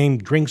drinking the same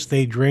drinks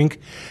they drink.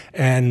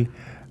 And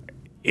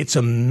it's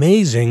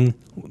amazing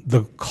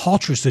the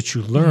cultures that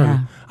you learn.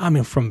 Yeah. I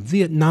mean, from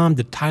Vietnam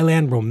to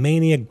Thailand,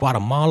 Romania,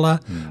 Guatemala,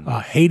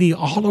 Haiti,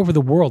 all over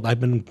the world. I've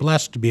been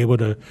blessed to be able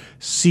to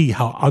see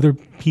how other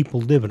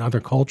people live in other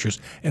cultures,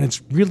 and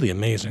it's really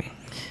amazing.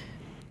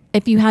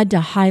 If you had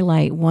to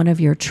highlight one of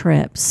your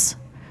trips,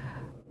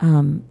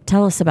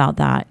 tell us about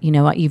that. You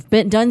know, you've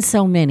done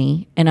so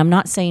many, and I'm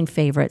not saying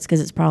favorites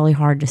because it's probably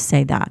hard to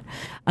say that.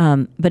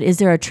 But is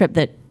there a trip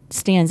that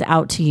stands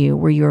out to you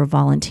where you were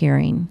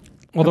volunteering?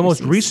 Well, the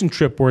most overseas? recent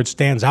trip where it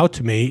stands out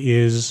to me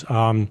is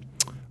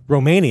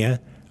Romania,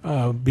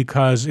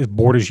 because it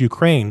borders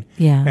Ukraine.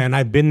 Yeah. And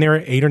I've been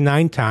there 8 or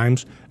 9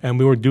 times, and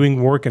we were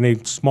doing work in a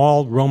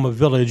small Roma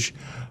village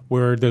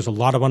where there's a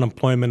lot of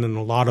unemployment and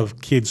a lot of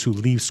kids who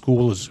leave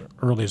school as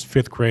early as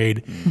 5th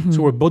grade.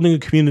 So we're building a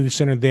community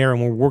center there,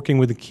 and we're working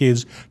with the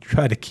kids to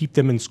try to keep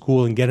them in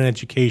school and get an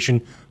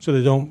education so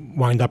they don't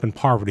wind up in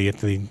poverty at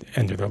the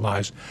end of their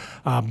lives.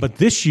 But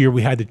this year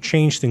we had to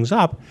change things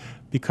up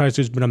because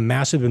there's been a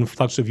massive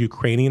influx of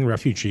Ukrainian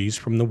refugees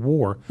from the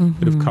war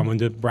that have come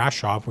into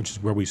Brasov, which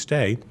is where we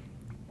stay.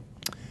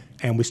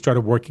 And we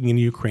started working in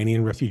the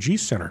Ukrainian Refugee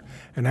Center.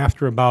 And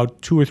after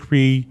about 2 or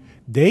 3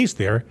 days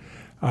there,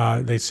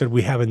 they said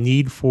we have a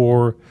need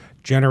for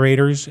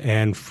generators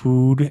and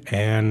food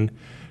and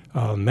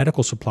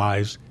medical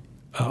supplies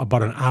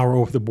about an hour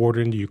over the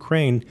border into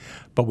Ukraine,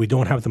 but we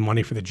don't have the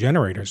money for the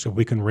generators. So if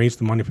we can raise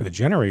the money for the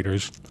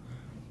generators,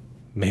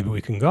 maybe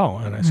we can go.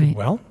 And I said,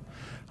 well,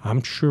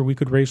 I'm sure we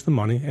could raise the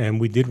money, and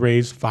we did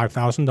raise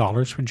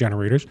 $5,000 for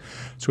generators.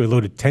 So we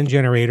loaded 10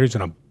 generators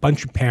and a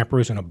bunch of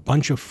Pampers and a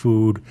bunch of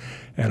food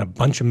and a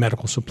bunch of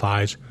medical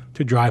supplies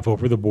to drive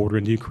over the border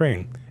into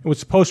Ukraine. It was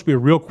supposed to be a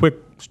real quick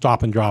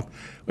stop and drop.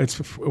 It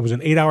was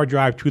an 8-hour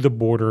drive to the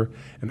border,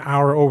 an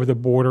hour over the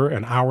border,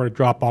 an hour to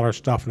drop all our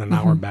stuff, and an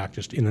hour back,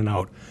 just in and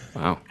out.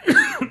 Wow.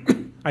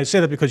 I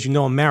say that because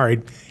I'm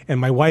married, and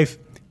my wife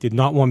did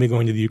not want me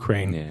going to the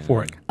Ukraine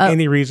for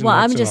any reason Well,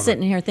 I'm whatsoever. just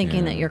sitting here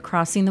thinking that you're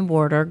crossing the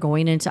border,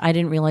 going into. I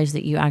didn't realize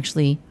that you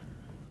actually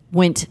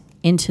went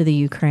into the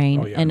Ukraine.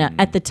 Oh, yeah. And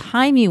at the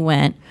time you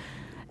went,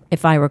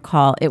 if I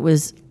recall, it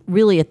was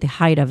really at the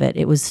height of it.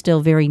 It was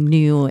still very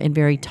new and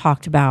very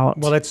talked about.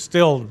 Well, it's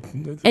still...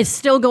 It's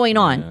still going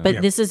on, but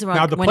Yeah. this is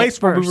now the when place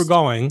it where we first. were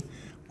going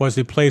was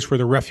the place where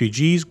the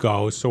refugees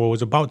go. So it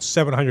was about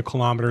 700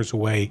 kilometers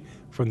away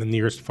from the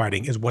nearest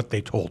fighting, is what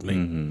they told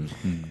me.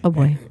 Oh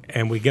boy!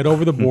 And we get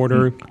over the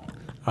border,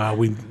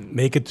 we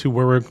make it to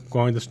where we're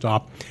going to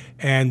stop.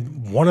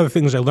 And one of the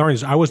things I learned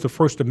is I was the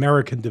first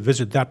American to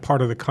visit that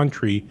part of the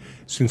country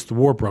since the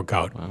war broke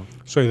out. Wow.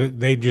 So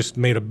they just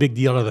made a big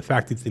deal of the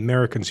fact that the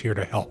Americans here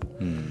to help.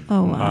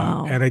 Oh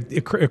wow! And it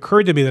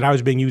occurred to me that I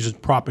was being used as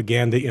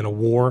propaganda in a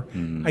war.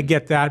 I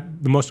get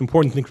that. The most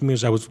important thing for me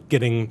is I was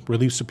getting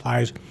relief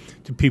supplies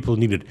to people who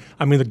needed.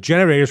 I mean, the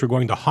generators were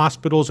going to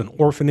hospitals and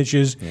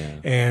orphanages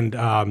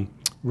and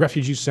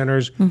refugee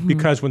centers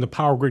because when the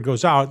power grid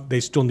goes out, they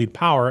still need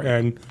power,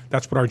 and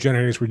that's what our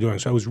generators were doing.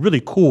 So it was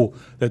really cool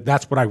that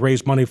that's what I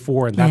raised money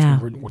for, and that's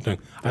what we're doing.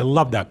 I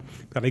love that.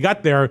 But I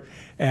got there,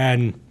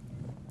 and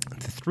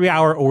the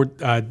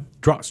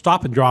 3-hour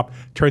stop and drop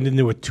turned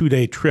into a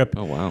 2-day trip.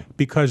 Oh, wow.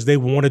 Because they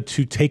wanted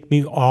to take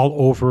me all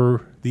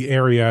over the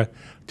area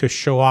to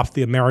show off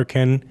the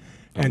American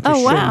and to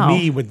show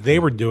me what they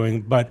were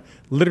doing. But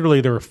literally,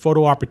 there were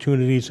photo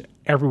opportunities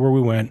everywhere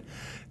we went.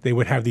 They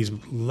would have these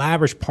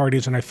lavish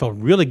parties, and I felt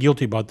really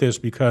guilty about this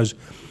because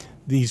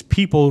these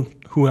people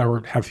who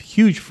have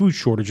huge food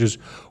shortages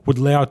would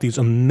lay out these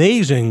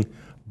amazing,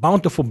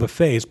 bountiful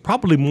buffets,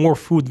 probably more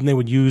food than they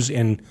would use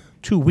in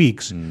 2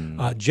 weeks,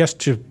 just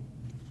to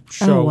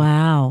show. Oh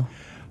wow!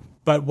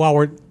 But while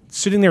we're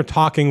sitting there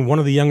talking, one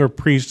of the younger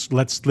priests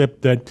let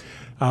slip that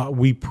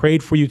we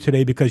prayed for you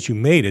today because you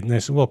made it. And I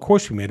said, well, of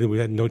course we made it. We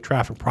had no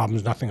traffic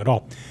problems, nothing at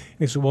all. And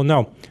he said, well,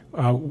 no.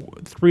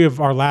 3 of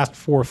our last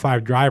 4 or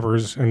 5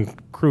 drivers and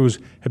crews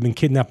have been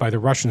kidnapped by the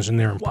Russians, and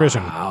they're in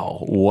prison.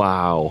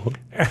 Wow.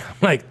 I'm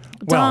like,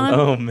 well, Don?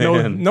 Oh,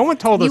 man. no one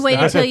told us You waited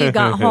that. until you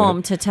got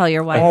home to tell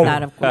your wife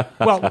that. Of course.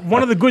 Well,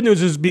 one of the good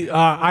news is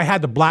I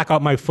had to black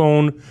out my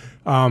phone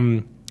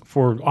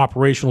for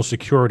operational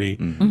security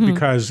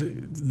because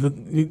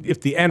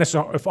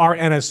if our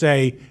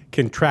NSA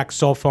can track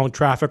cell phone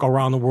traffic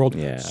around the world,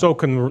 so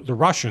can the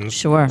Russians.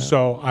 Sure.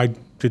 So I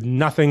did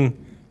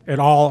nothing at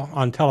all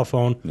on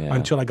telephone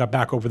until I got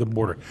back over the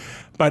border.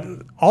 But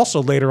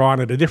also later on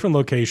at a different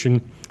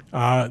location,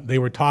 they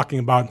were talking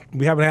about,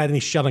 we haven't had any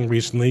shelling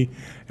recently.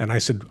 And I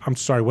said, I'm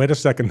sorry, wait a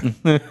second.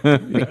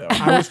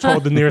 I was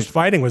told the nearest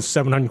fighting was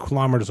 700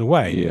 kilometers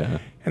away. Yeah.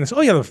 And I said,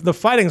 oh yeah, the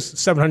fighting's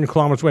 700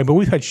 kilometers away, but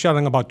we've had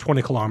shelling about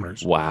 20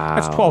 kilometers. Wow.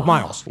 That's 12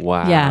 miles.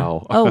 Wow. Yeah.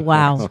 Oh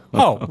wow!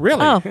 Oh,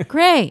 really? Oh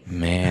great!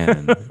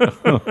 Man.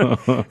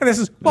 And this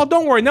is, well,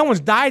 don't worry, no one's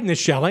died in the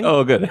shelling.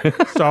 Oh, good.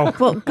 So,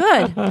 Well,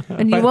 good,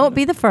 and you won't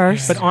be the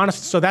first. but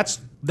honest, so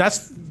that's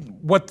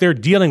what they're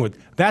dealing with.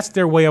 That's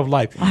their way of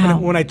life.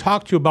 And when I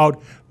talk to you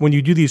about when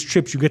you do these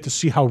trips, you get to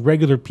see how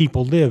regular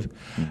people live.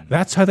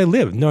 That's how they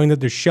live, knowing that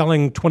they're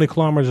shelling 20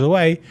 kilometers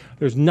away.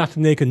 There's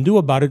nothing they can do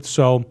about it.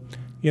 So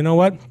you know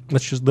what?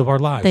 Let's just live our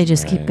lives. They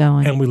just keep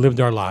going. And we lived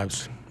our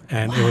lives.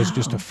 And it was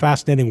just a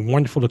fascinating,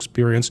 wonderful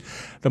experience.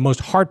 The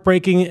most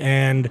heartbreaking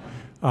and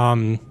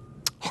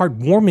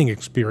heartwarming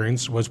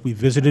experience was we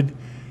visited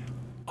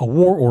a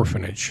war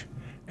orphanage.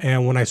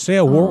 And when I say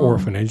a war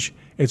orphanage,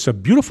 it's a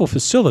beautiful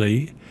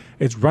facility.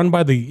 It's run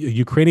by the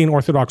Ukrainian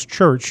Orthodox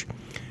Church.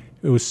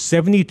 It was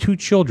 72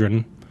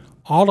 children,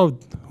 all of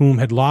whom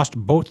had lost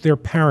both their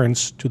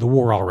parents to the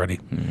war already.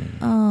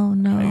 Oh,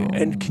 no.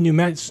 And can you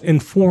imagine, in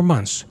 4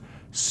 months,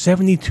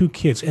 72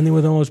 kids, and they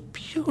were the most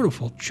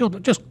beautiful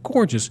children, just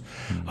gorgeous.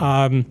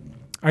 I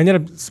ended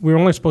up, we were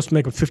only supposed to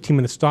make a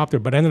 15-minute stop there,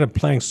 but I ended up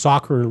playing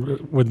soccer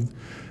with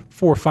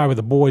 4 or 5 of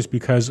the boys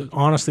because,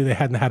 honestly, they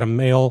hadn't had a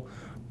male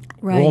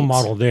role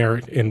model there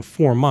in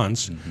 4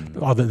 months.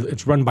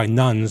 It's run by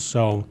nuns,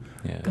 so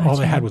all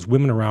they had was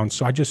women around.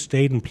 So I just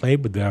stayed and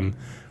played with them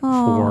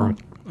for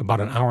about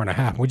an hour and a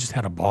half. We just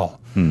had a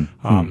ball.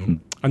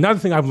 Another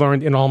thing I've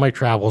learned in all my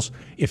travels,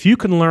 if you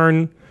can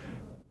learn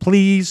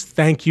please,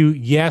 thank you,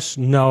 yes,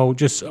 no,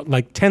 just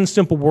like 10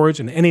 simple words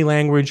in any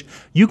language,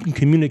 you can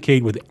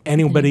communicate with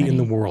anybody in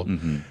the world.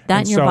 That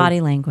and your body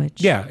language.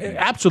 Yeah,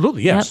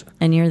 absolutely, yes. Yep,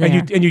 and you're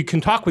there. And you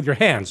can talk with your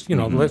hands, you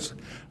know.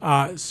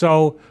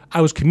 So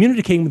I was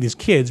communicating with these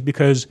kids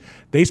because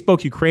they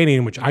spoke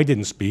Ukrainian, which I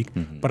didn't speak,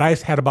 but I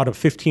had about a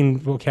 15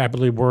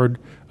 vocabulary word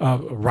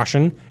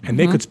Russian, and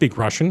they could speak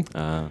Russian.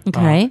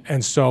 Okay.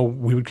 And so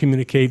we would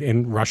communicate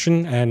in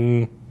Russian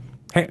and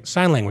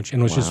sign language,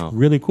 and it was just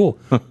really cool.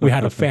 We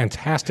had a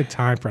fantastic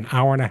time for an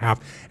hour and a half.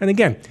 And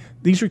again,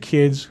 these are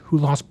kids who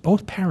lost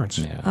both parents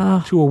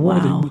to a war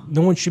that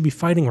no one should be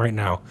fighting right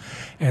now.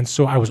 And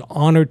so I was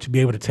honored to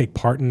be able to take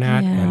part in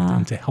that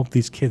and to help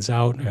these kids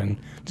out and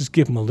just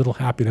give them a little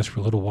happiness for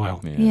a little while.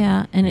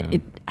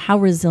 And how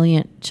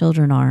resilient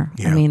children are.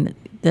 I mean,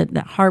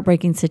 the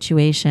heartbreaking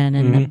situation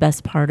and the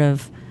best part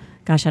of,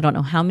 gosh, I don't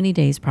know how many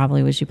days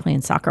probably was you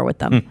playing soccer with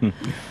them.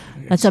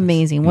 That's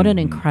amazing. What an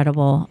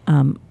incredible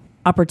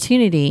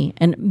opportunity,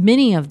 and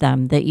many of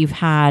them that you've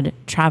had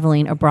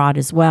traveling abroad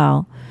as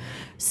well.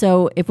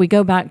 So if we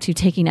go back to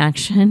taking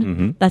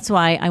action, that's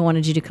why I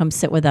wanted you to come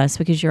sit with us,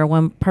 because you're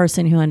one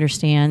person who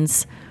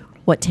understands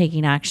what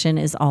taking action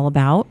is all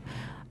about,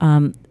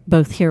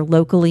 both here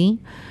locally.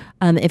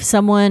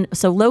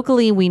 So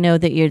locally, we know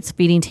that it's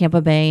Feeding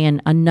Tampa Bay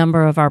and a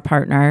number of our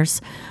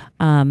partners.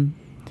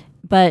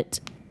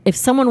 But if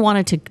someone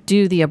wanted to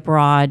do the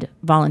abroad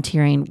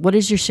volunteering, what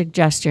is your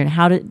suggestion?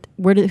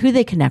 Who do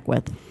they connect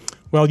with?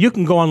 Well, you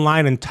can go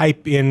online and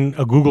type in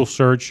a Google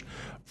search,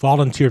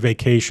 volunteer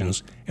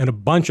vacations, and a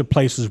bunch of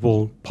places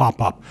will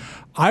pop up.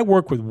 I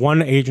work with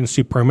one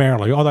agency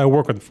primarily, although I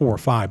work with 4 or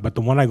 5, but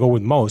the one I go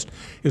with most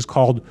is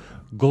called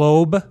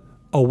Globe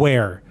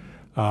Aware.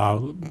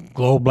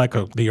 Globe like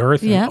the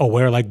earth, and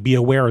aware like be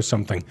aware of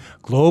something.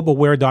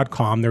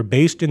 GlobeAware.com. They're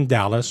based in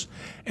Dallas,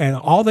 and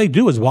all they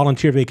do is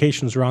volunteer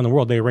vacations around the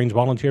world. They arrange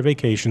volunteer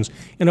vacations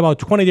in about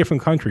 20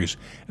 different countries.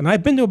 And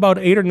I've been to about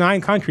 8 or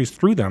 9 countries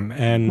through them.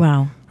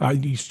 And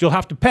you still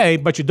have to pay,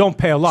 but you don't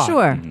pay a lot.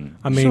 Sure.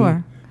 I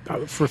mean,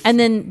 and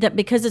then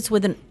because it's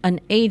with an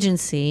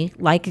agency,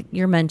 like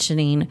you're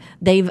mentioning,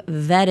 they've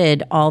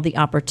vetted all the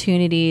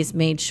opportunities,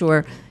 made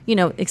sure,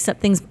 except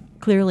things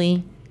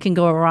clearly can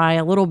go awry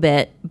a little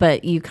bit,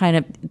 but you kind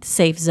of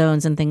safe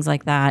zones and things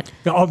like that.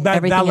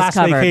 That last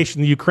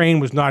vacation, the Ukraine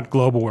was not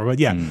global war, but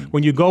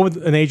when you go with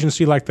an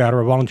agency like that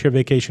or a volunteer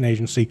vacation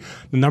agency,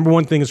 the number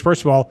one thing is,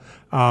 first of all,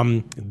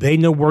 they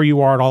know where you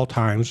are at all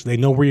times. They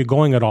know where you're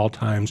going at all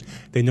times.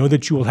 They know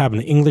that you will have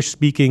an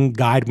English-speaking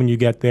guide when you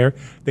get there.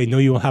 They know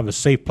you will have a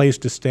safe place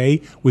to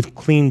stay with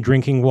clean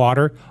drinking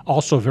water,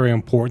 also very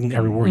important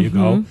everywhere you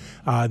go.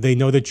 They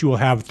know that you will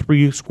have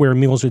 3 square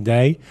meals a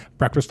day.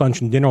 Breakfast,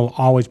 lunch, and dinner will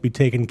always be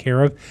taken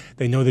care of.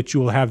 They know that you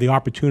will have the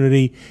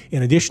opportunity,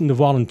 in addition to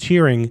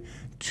volunteering,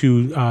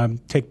 to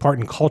take part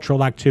in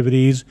cultural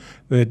activities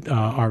that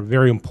are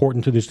very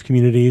important to these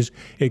communities.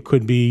 It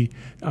could be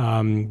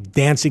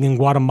dancing in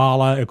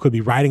Guatemala. It could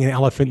be riding an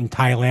elephant in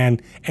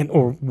Thailand,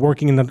 or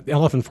working in an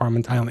elephant farm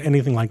in Thailand,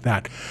 anything like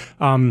that.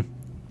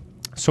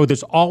 So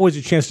there's always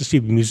a chance to see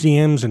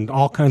museums and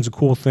all kinds of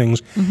cool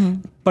things.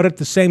 But at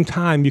the same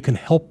time, you can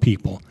help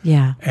people.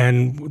 Yeah.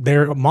 And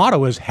their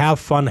motto is have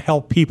fun,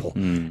 help people.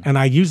 And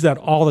I use that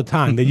all the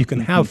time, that you can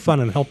have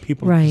fun and help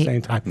people at the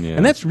same time. Yeah.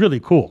 And that's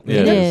really cool.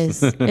 It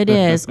is. It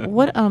is.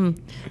 What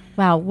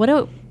what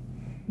a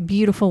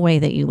beautiful way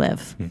that you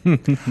live.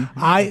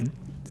 I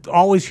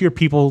always hear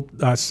people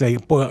say,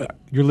 boy,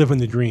 you're living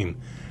the dream.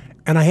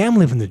 And I am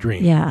living the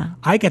dream. Yeah.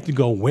 I get to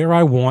go where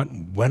I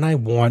want, when I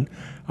want,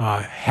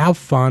 have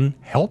fun,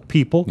 help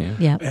people.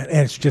 And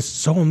it's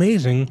just so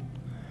amazing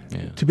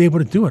to be able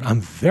to do it.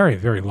 I'm very,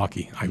 very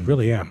lucky. I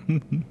really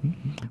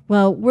am.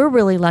 Well, we're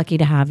really lucky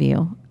to have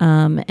you.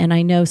 And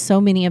I know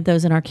so many of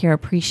those in our care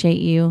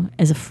appreciate you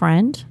as a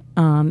friend,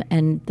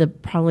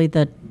 and probably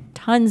the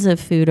tons of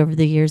food over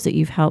the years that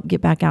you've helped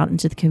get back out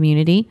into the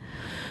community.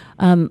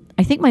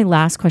 I think my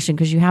last question,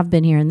 because you have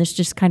been here, and this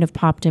just kind of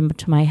popped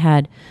into my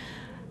head.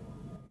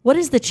 What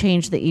is the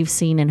change that you've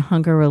seen in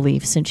hunger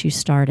relief since you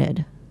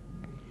started?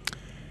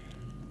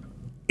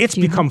 It's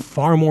become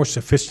far more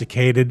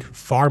sophisticated,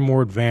 far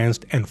more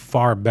advanced, and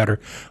far better.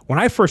 When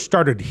I first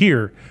started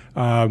here,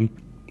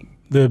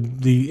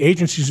 the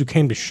agencies who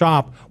came to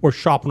shop were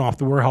shopping off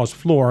the warehouse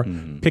floor,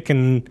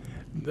 picking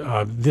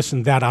this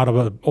and that out of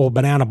an old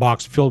banana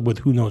box filled with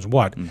who knows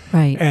what.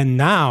 Right. And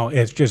now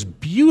it's just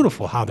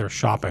beautiful how they're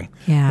shopping.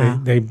 Yeah.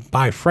 They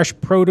buy fresh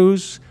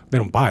produce. They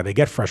don't buy, they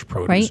get fresh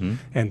produce. Right.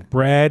 And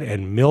bread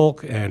and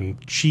milk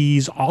and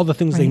cheese, all the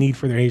things they need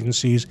for their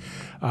agencies.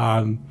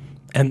 And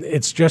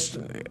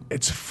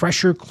it's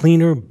fresher,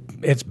 cleaner,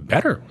 it's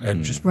better.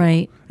 And just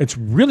it's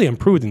really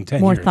improved in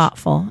 10 More years.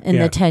 thoughtful in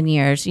the 10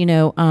 years.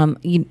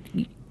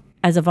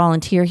 As a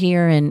volunteer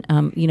here,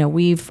 and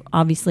we've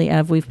obviously,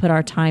 Ev, we've put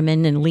our time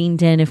in and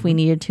leaned in if we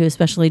needed to,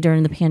 especially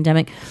during the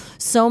pandemic.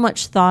 So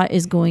much thought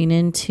is going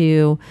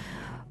into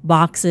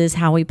boxes,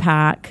 how we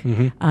pack,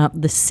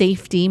 the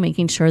safety,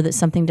 making sure that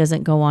something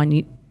doesn't go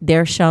on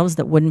their shelves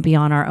that wouldn't be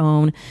on our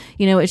own.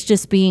 It's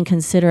just being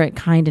considerate,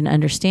 kind, and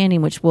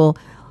understanding, which will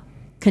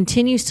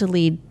continues to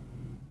lead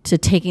to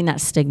taking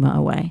that stigma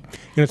away,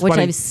 which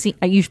funny. I've seen.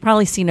 You've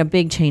probably seen a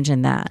big change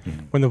in that.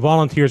 When the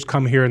volunteers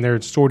come here and they're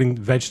sorting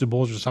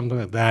vegetables or something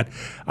like that,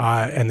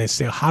 and they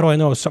say, how do I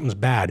know if something's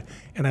bad?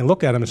 And I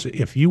look at them and say,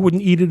 if you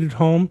wouldn't eat it at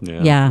home,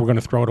 Yeah. we're going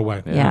to throw it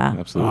away. Yeah.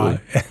 Absolutely.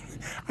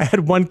 I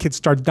had one kid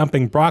start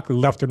dumping broccoli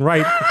left and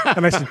right.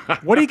 And I said,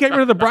 what do you get rid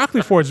of the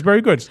broccoli for? It's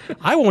very good.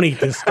 I won't eat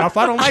this stuff.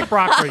 I don't like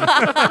broccoli.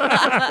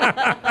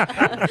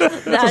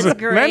 That's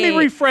great. Let me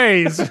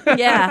rephrase.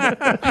 Yeah.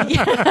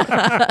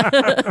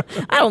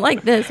 I don't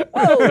like this.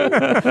 Whoa.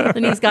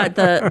 And he's got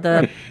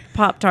the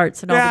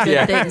Pop-Tarts and all the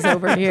good things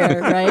over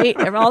here,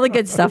 right? All the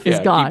good stuff is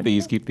gone.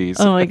 Keep these.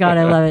 Oh my God,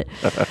 I love it.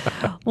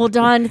 Well,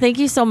 Don, thank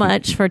you so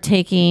much for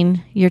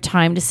taking your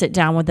time to sit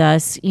down with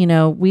us.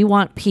 We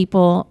want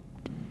people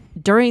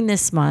during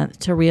this month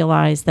to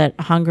realize that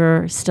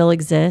hunger still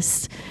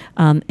exists.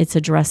 It's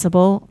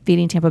addressable.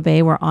 Feeding Tampa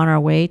Bay, we're on our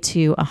way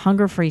to a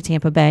hunger-free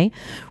Tampa Bay,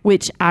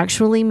 which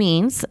actually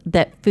means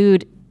that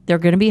food, they're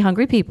going to be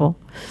hungry people,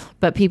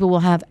 but people will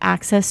have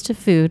access to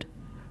food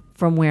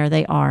from where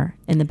they are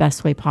in the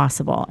best way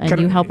possible. And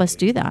you help us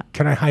do that.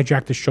 Can I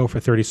hijack the show for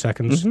 30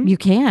 seconds? You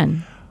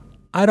can.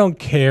 I don't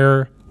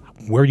care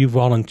where you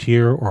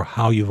volunteer or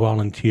how you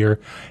volunteer.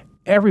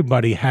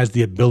 Everybody has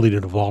the ability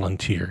to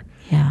volunteer.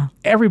 Yeah.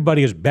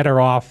 Everybody is better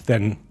off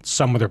than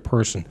some other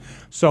person.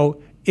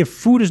 So if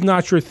food is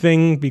not your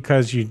thing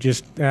because you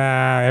just,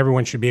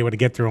 everyone should be able to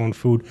get their own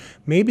food,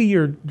 maybe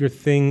your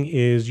thing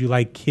is you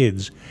like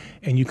kids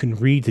and you can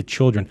read to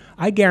children.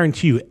 I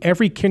guarantee you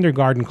every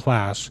kindergarten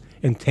class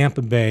in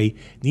Tampa Bay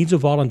needs a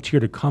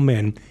volunteer to come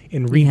in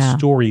and read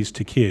stories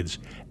to kids.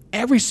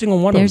 Every single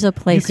one There's of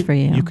them. a place for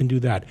you. You can do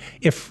that.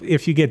 If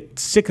you get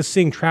sick of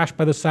seeing trash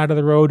by the side of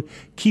the road,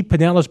 keep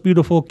Pinellas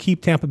beautiful,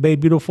 keep Tampa Bay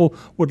beautiful.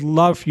 Would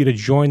love for you to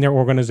join their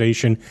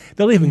organization.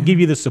 They'll even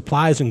give you the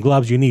supplies and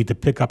gloves you need to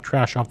pick up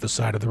trash off the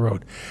side of the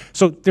road.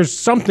 So there's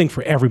something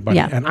for everybody.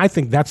 Yeah. And I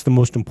think that's the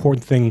most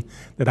important thing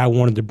that I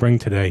wanted to bring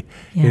today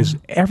is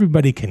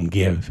everybody can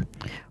give.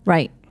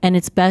 Right. And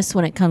it's best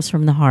when it comes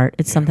from the heart.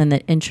 It's something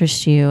that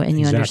interests you and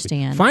you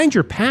understand. Find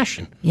your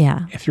passion.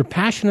 Yeah. If you're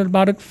passionate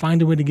about it,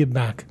 find a way to give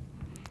back.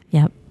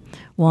 Yep.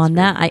 Well, on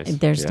that,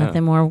 there's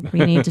nothing more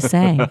we need to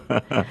say.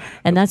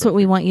 And that's what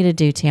we want you to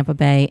do, Tampa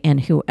Bay. And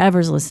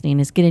whoever's listening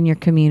is get in your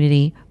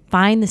community,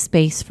 find the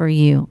space for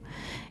you,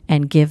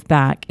 and give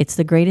back. It's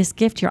the greatest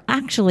gift you'll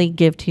actually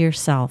give to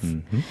yourself.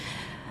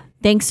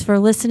 Thanks for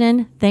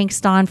listening. Thanks,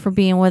 Don, for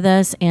being with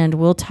us. And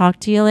we'll talk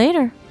to you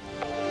later.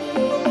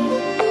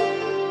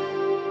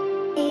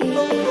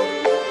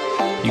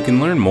 You can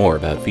learn more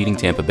about Feeding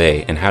Tampa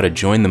Bay and how to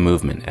join the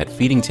movement at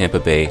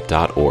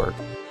feedingtampabay.org.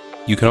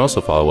 You can also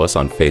follow us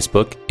on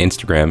Facebook,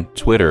 Instagram,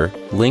 Twitter,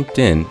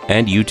 LinkedIn,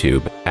 and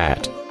YouTube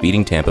at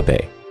Feeding Tampa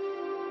Bay.